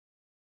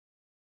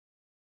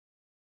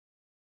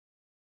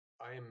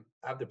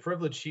have the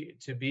privilege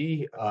to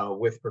be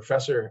with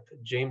Professor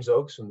James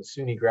Oakes from the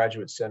SUNY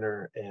Graduate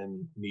Center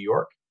in New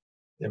York.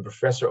 And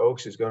Professor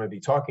Oakes is going to be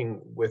talking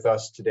with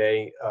us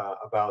today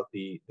about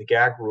the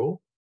gag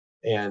rule.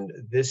 And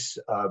this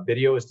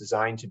video is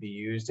designed to be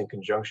used in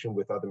conjunction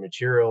with other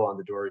material on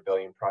the Dorr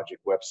Rebellion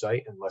Project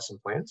website and lesson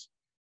plans.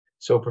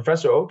 So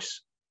Professor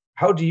Oakes,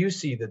 how do you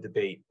see the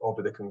debate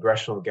over the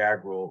congressional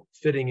gag rule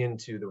fitting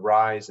into the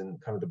rise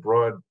and kind of the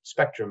broad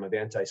spectrum of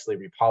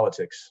anti-slavery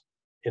politics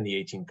in the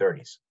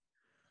 1830s?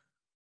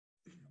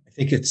 I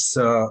think it's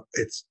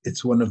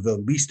one of the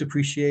least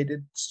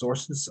appreciated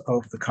sources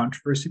of the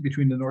controversy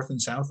between the North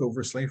and South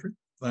over slavery.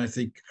 And I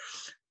think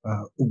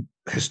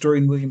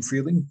historian William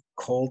Freeling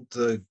called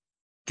the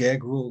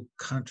gag rule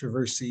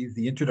controversy,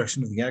 the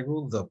introduction of the gag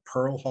rule, the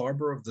Pearl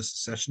Harbor of the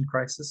secession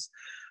crisis.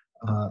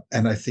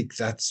 And I think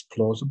that's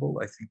plausible.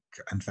 I think,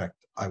 in fact,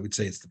 I would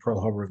say it's the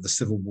Pearl Harbor of the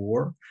Civil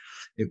War.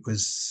 It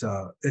was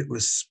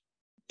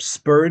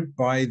spurred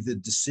by the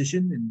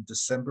decision in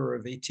December of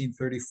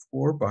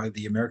 1834 by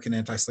the American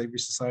Anti-Slavery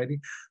Society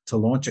to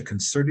launch a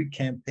concerted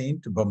campaign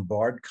to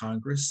bombard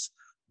Congress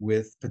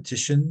with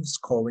petitions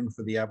calling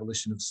for the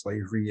abolition of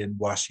slavery in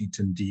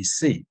Washington,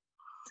 D.C.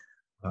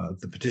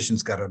 The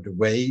petitions got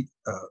underway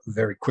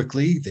very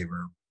quickly. They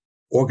were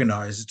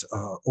organized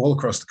all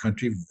across the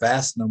country,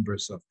 vast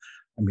numbers of,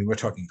 we're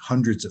talking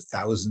hundreds of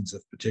thousands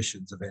of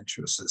petitions,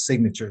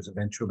 signatures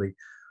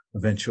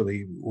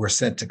eventually were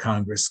sent to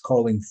Congress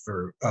calling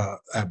for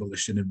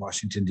abolition in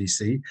Washington,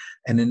 D.C.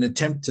 And in an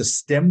attempt to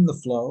stem the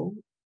flow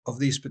of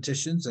these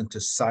petitions and to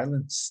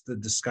silence the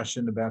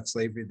discussion about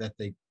slavery that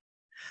they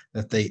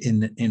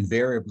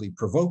invariably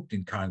provoked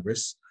in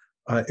Congress,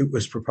 it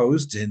was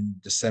proposed in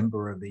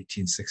December of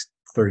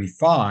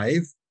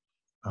 1835,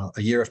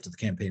 a year after the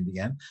campaign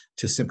began,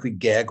 to simply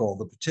gag all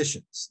the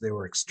petitions. There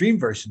were extreme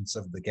versions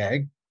of the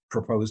gag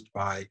proposed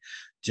by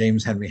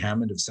James Henry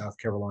Hammond of South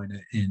Carolina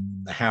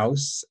in the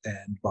House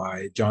and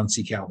by John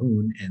C.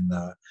 Calhoun in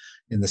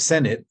the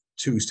Senate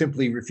to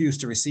simply refuse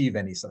to receive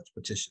any such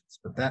petitions.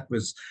 But that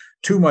was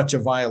too much a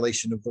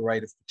violation of the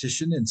right of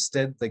petition.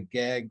 Instead, the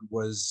gag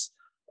was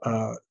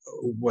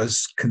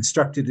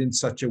constructed in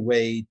such a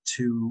way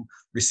to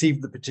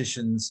receive the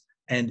petitions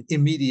and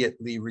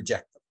immediately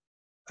reject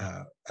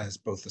them, as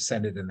both the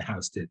Senate and the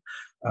House did.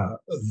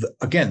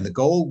 Again, the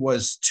goal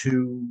was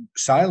to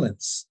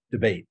silence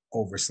debate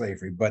over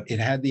slavery, but it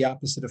had the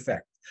opposite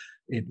effect.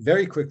 It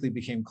very quickly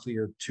became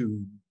clear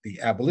to the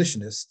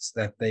abolitionists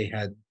that they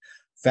had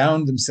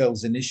found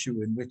themselves an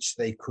issue in which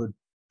they could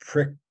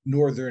prick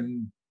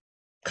Northern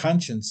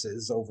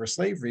consciences over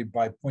slavery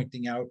by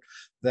pointing out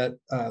that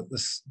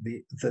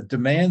the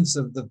demands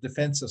of the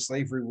defense of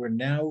slavery were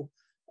now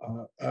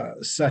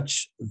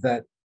such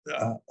that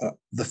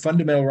the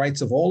fundamental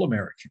rights of all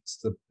Americans,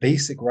 the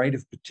basic right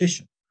of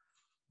petition,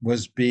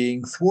 was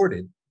being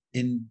thwarted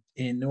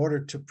in order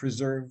to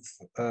preserve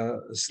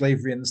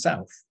slavery in the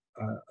South.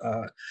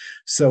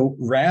 So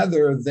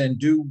rather than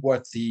do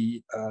what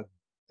the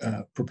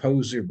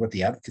proposer, what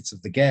the advocates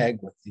of the gag,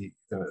 what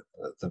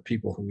the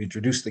people who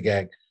introduced the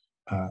gag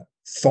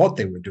thought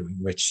they were doing,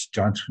 which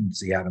John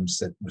Quincy Adams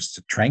said was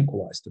to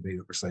tranquilize debate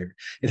over slavery,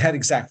 it had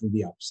exactly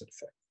the opposite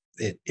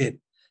effect.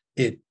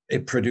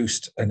 It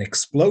produced an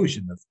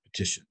explosion of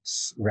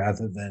petitions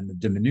rather than a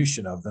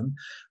diminution of them,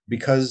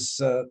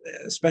 because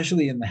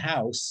especially in the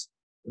House,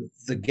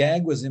 the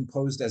gag was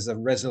imposed as a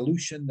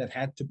resolution that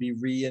had to be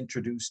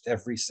reintroduced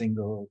every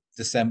single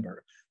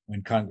December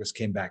when Congress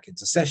came back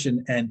into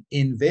session, and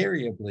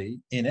inevitably,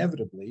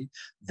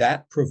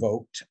 that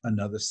provoked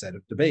another set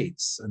of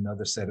debates,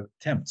 another set of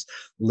attempts,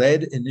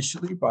 led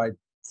initially by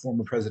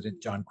former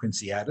President John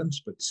Quincy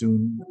Adams, but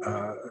soon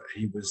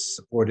he was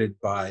supported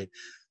by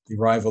the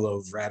arrival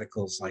of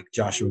radicals like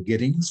Joshua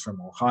Giddings from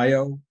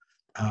Ohio,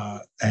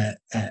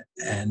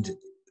 and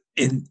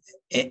in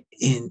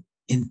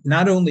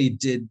not only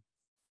did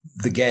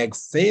the gag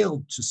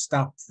fail to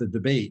stop the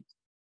debate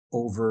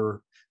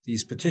over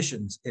these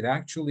petitions, it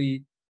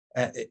actually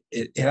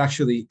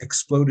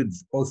exploded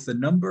both the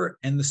number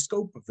and the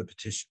scope of the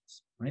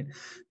petitions, right?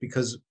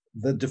 Because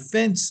the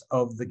defense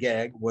of the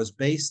gag was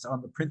based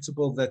on the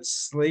principle that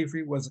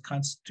slavery was a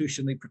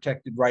constitutionally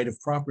protected right of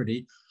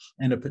property,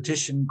 and a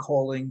petition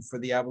calling for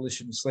the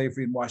abolition of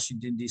slavery in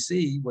Washington,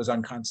 D.C. was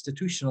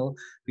unconstitutional,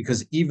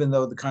 because even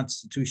though the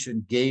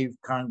Constitution gave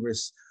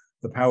Congress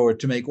the power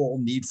to make all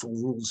needful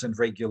rules and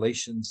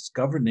regulations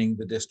governing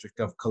the District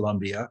of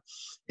Columbia,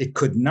 it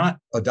could not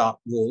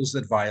adopt rules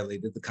that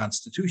violated the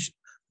Constitution.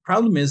 The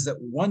problem is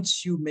that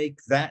once you make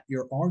that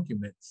your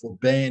argument for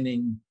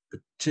banning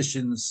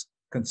petitions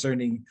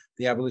concerning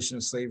the abolition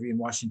of slavery in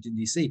Washington,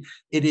 D.C.,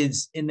 it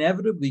is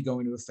inevitably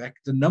going to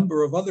affect a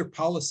number of other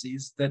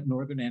policies that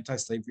Northern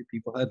anti-slavery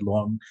people had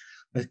long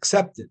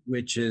accepted,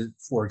 which is,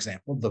 for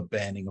example, the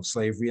banning of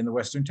slavery in the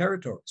Western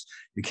territories.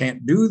 You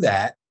can't do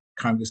that.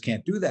 Congress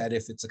can't do that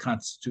if it's a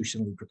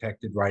constitutionally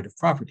protected right of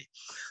property.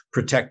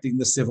 Protecting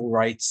the civil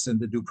rights and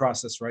the due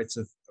process rights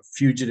of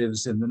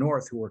fugitives in the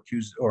North who are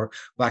accused, or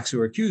blacks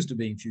who are accused of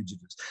being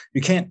fugitives.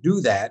 You can't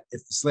do that if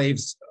the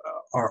slaves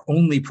are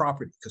only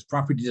property, because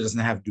property doesn't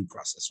have due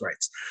process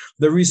rights.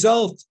 The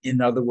result,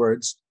 in other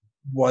words,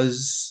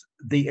 was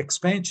the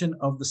expansion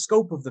of the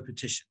scope of the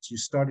petitions. You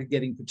started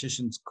getting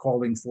petitions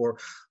calling for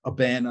a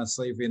ban on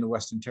slavery in the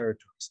Western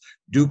Territories,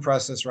 due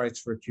process rights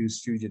for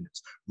accused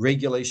fugitives,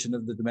 regulation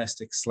of the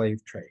domestic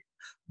slave trade,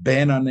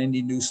 ban on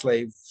any new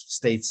slave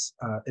states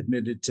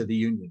admitted to the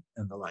Union,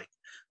 and the like.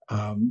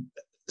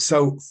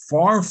 So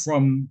far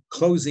from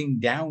closing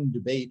down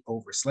debate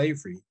over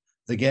slavery,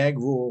 the gag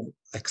rule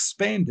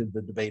expanded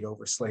the debate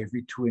over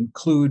slavery to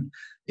include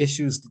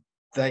issues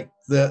like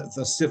the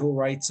civil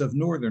rights of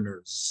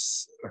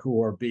Northerners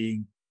who are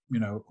being,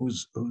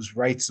 whose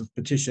rights of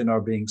petition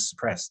are being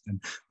suppressed,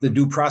 and the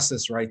due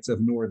process rights of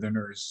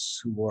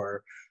Northerners who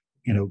are,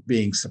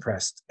 being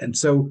suppressed. And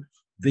so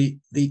the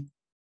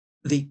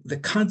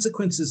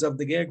consequences of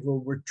the gag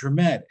rule were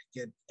dramatic.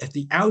 At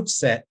the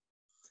outset,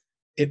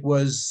 it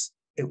was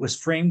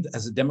framed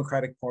as a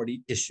Democratic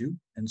Party issue.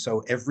 And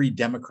so every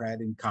Democrat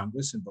in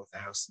Congress, in both the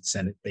House and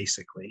Senate,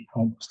 basically,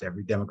 almost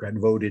every Democrat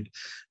voted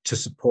to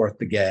support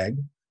the gag.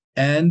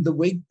 And the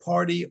Whig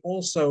Party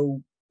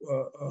also,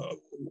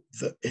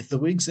 the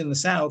Whigs in the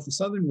South, the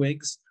Southern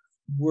Whigs,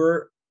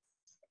 were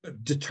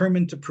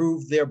determined to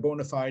prove their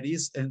bona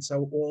fides. And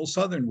so all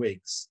Southern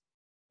Whigs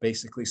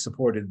basically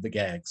supported the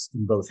gags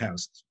in both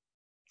houses.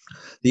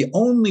 The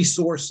only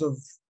source of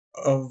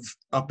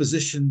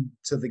opposition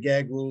to the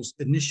gag rules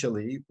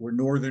initially were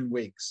Northern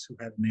Whigs who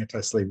had an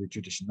anti-slavery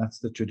tradition. That's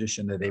the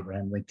tradition that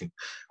Abraham Lincoln,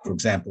 for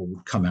example,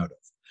 would come out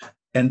of.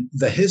 And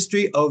the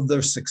history of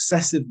the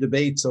successive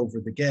debates over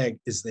the gag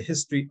is the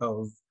history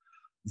of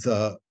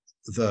the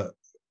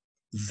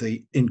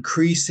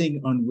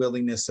increasing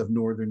unwillingness of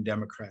Northern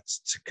Democrats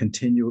to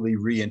continually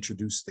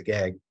reintroduce the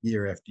gag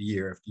year after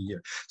year after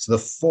year. So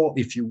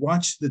if you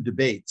watch the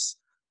debates,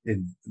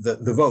 in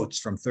the votes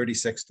from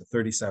 36 to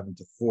 37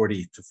 to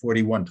 40 to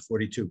 41 to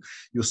 42,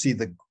 you'll see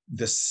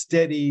the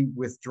steady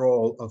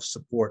withdrawal of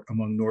support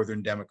among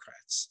Northern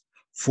Democrats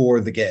for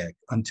the gag,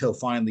 until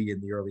finally in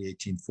the early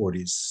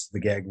 1840s, the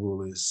gag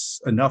rule is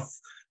enough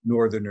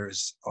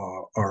Northerners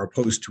are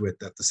opposed to it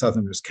that the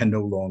Southerners can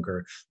no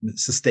longer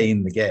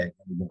sustain the gag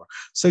anymore.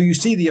 So you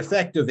see the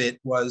effect of it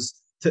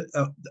was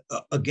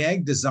a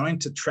gag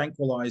designed to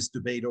tranquilize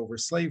debate over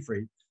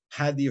slavery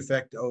had the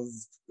effect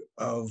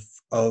of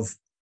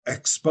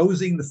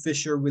exposing the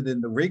fissure within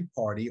the Whig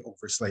Party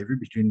over slavery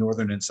between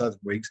Northern and Southern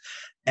Whigs,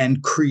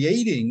 and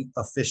creating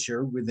a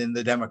fissure within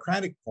the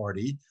Democratic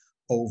Party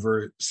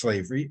over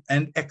slavery,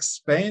 and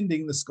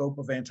expanding the scope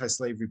of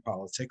anti-slavery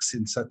politics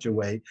in such a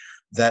way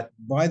that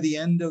by the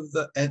end of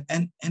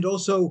and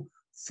also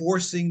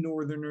forcing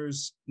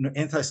Northerners,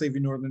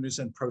 anti-slavery Northerners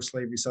and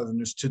pro-slavery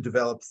Southerners to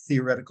develop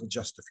theoretical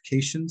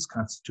justifications,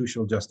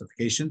 constitutional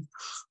justifications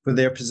for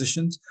their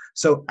positions.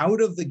 So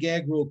out of the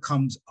gag rule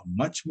comes a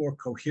much more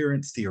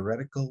coherent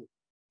theoretical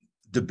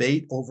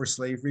debate over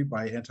slavery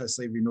by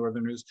anti-slavery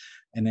Northerners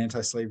and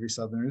anti-slavery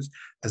Southerners,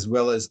 as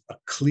well as a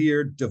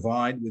clear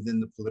divide within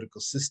the political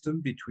system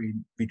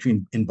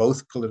between in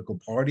both political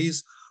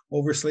parties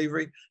over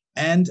slavery,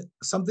 and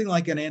something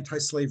like an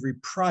anti-slavery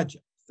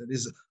project. That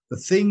is, the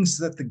things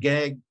that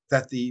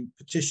the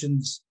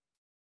petitions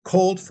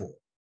called for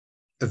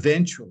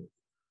eventually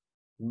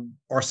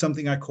are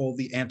something I call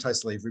the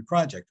anti-slavery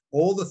project.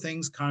 All the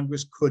things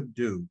Congress could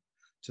do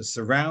to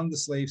surround the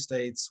slave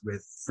states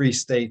with free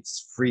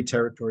states, free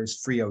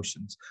territories, free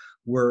oceans,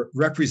 were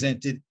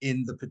represented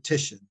in the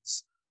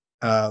petitions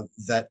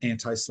that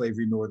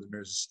anti-slavery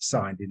Northerners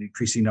signed in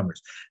increasing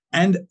numbers.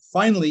 And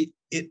finally,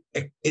 it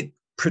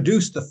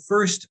produced the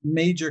first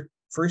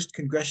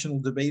congressional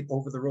debate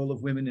over the role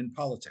of women in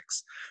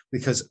politics,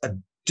 because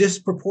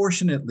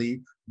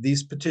disproportionately,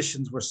 these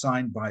petitions were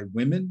signed by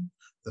women.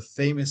 The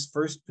famous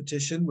first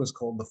petition was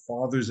called the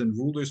Fathers and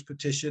Rulers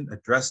Petition,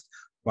 addressed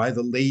by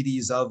the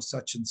ladies of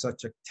such and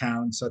such a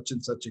town, such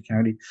and such a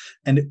county.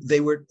 And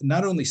they were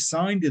not only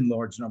signed in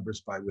large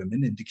numbers by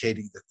women,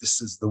 indicating that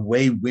this is the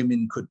way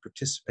women could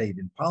participate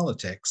in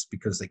politics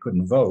because they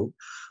couldn't vote,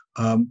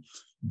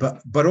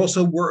 but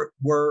also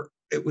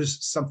it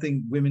was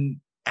something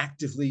women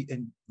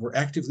were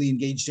actively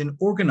engaged in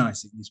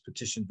organizing these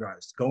petition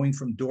drives, going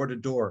from door to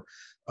door,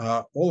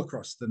 all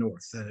across the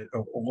North,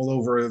 all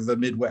over the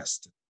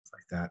Midwest,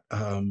 like that.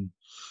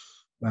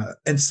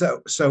 And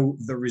so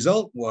the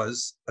result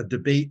was a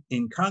debate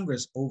in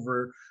Congress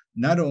over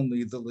not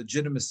only the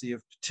legitimacy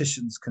of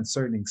petitions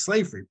concerning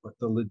slavery, but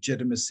the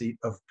legitimacy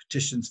of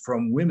petitions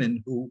from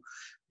women who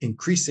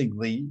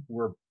increasingly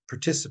were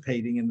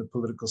participating in the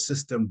political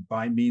system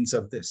by means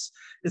of this.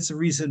 It's a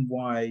reason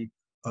why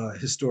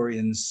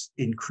historians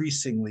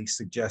increasingly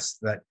suggest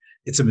that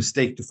it's a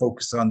mistake to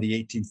focus on the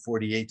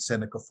 1848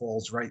 Seneca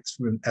Falls rights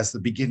as the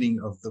beginning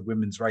of the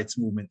women's rights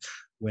movement,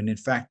 when in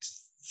fact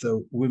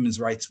the women's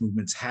rights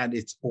movements had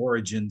its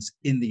origins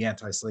in the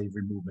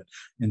anti-slavery movement,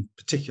 in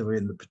particular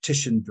in the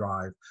petition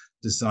drive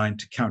designed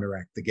to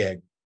counteract the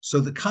gag. So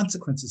the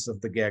consequences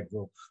of the gag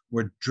rule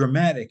were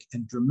dramatic,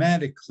 and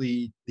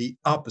dramatically the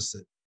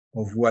opposite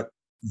of what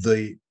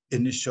the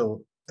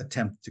initial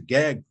attempt to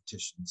gag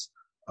petitions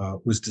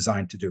was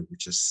designed to do,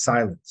 which is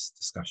silence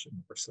discussion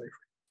over slavery.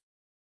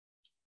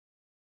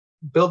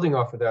 Building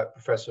off of that,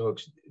 Professor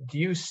Oakes, do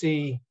you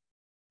see,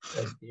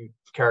 as you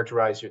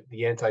characterize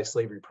the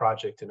anti-slavery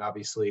project, and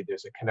obviously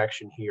there's a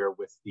connection here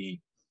with the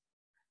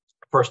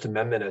First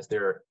Amendment as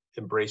they're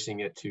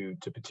embracing it to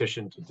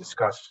petition, to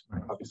discuss,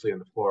 obviously on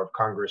the floor of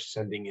Congress,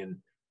 sending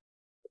in,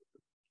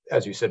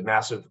 as you said,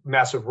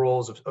 massive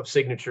rolls of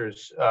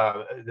signatures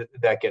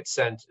that get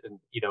sent, and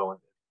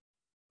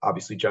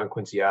obviously John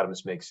Quincy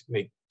Adams makes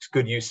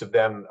good use of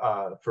them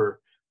for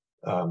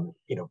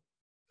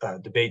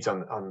debates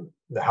on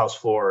the House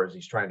floor as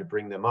he's trying to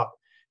bring them up.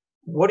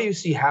 What do you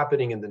see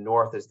happening in the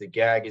North as the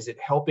gag? Is it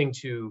helping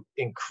to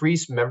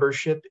increase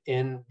membership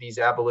in these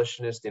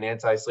abolitionist and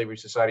anti-slavery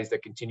societies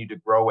that continue to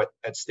grow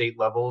at state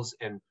levels?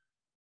 And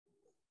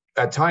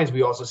at times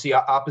we also see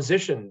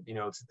opposition,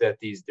 that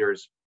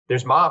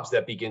there's mobs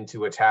that begin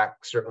to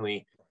attack,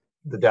 certainly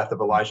the death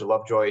of Elijah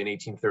Lovejoy in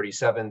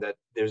 1837, that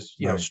there's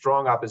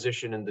strong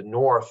opposition in the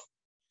North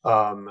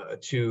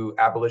to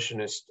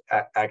abolitionist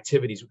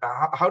activities.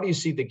 How do you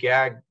see the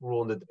gag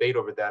rule and the debate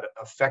over that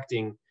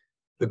affecting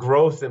the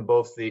growth in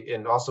both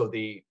and also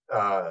the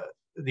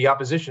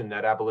opposition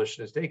that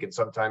abolitionists take, and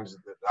sometimes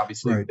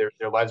obviously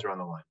their lives are on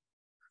the line?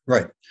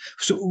 Right.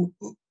 So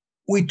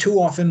we too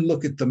often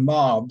look at the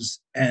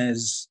mobs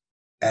as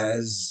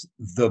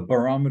the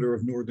barometer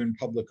of Northern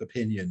public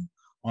opinion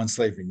on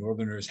slavery.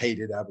 Northerners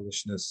hated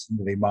abolitionists.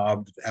 They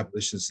mobbed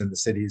abolitionists in the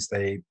cities.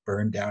 They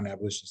burned down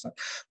abolitionists.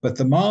 But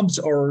the mobs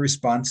are a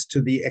response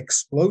to the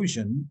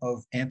explosion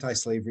of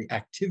anti-slavery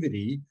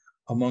activity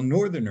among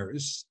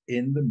Northerners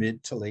in the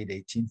mid to late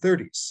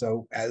 1830s.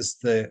 So as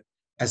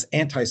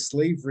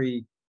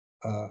anti-slavery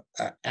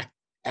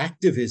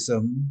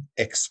activism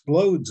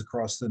explodes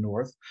across the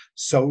North,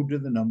 so do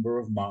the number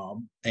of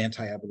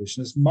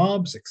anti-abolitionist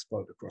mobs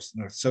explode across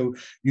the North. So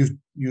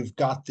you've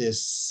got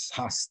this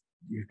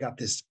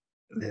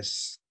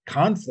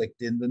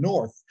conflict in the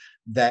North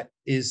that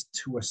is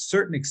to a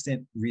certain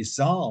extent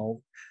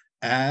resolved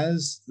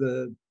as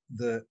the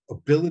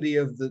ability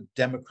of the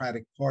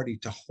Democratic Party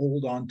to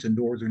hold on to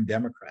Northern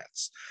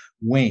Democrats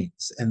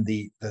wanes, and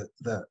the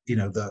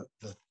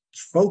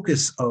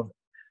focus of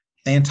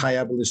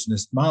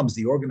anti-abolitionist mobs,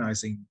 the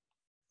organizing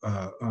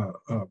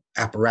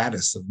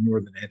apparatus of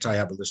Northern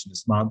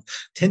anti-abolitionist mobs,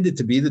 tended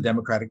to be the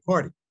Democratic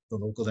Party. The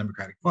local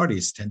Democratic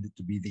parties tended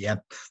to be the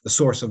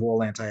source of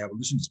all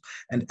anti-abolitionism.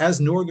 And as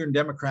Northern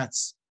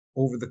Democrats,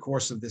 over the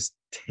course of this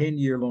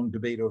 10-year-long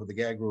debate over the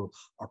gag rule,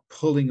 are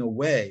pulling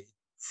away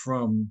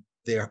from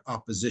their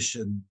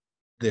opposition,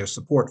 their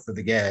support for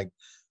the gag,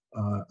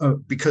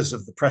 because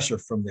of the pressure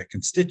from their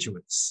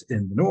constituents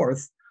in the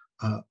North,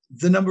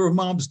 the number of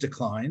mobs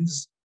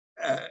declines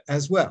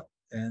as well.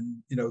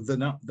 And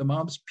the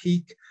mobs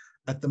peak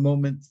at the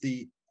moment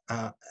the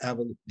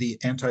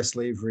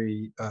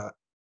anti-slavery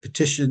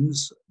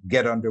petitions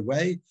get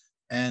underway,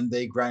 and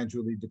they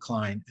gradually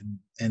decline,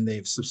 and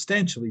they've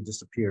substantially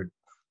disappeared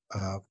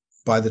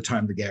by the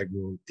time the gag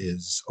rule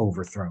is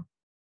overthrown.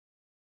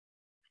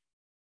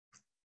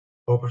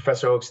 Well,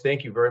 Professor Oakes,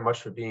 thank you very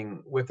much for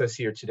being with us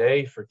here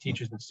today. For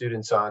teachers and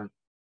students who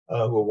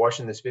are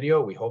watching this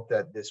video, we hope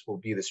that this will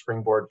be the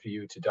springboard for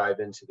you to dive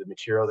into the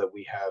material that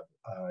we have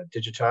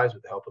digitized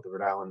with the help of the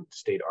Rhode Island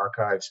State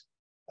Archives.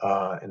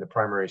 And the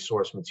primary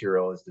source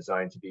material is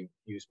designed to be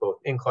used both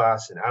in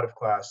class and out of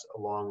class,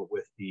 along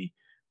with the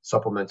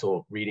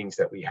supplemental readings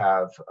that we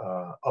have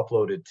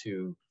uploaded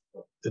to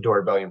the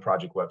Dorr Rebellion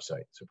Project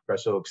website. So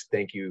Professor Oakes,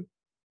 thank you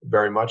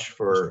very much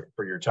for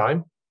your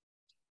time.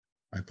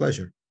 My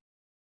pleasure.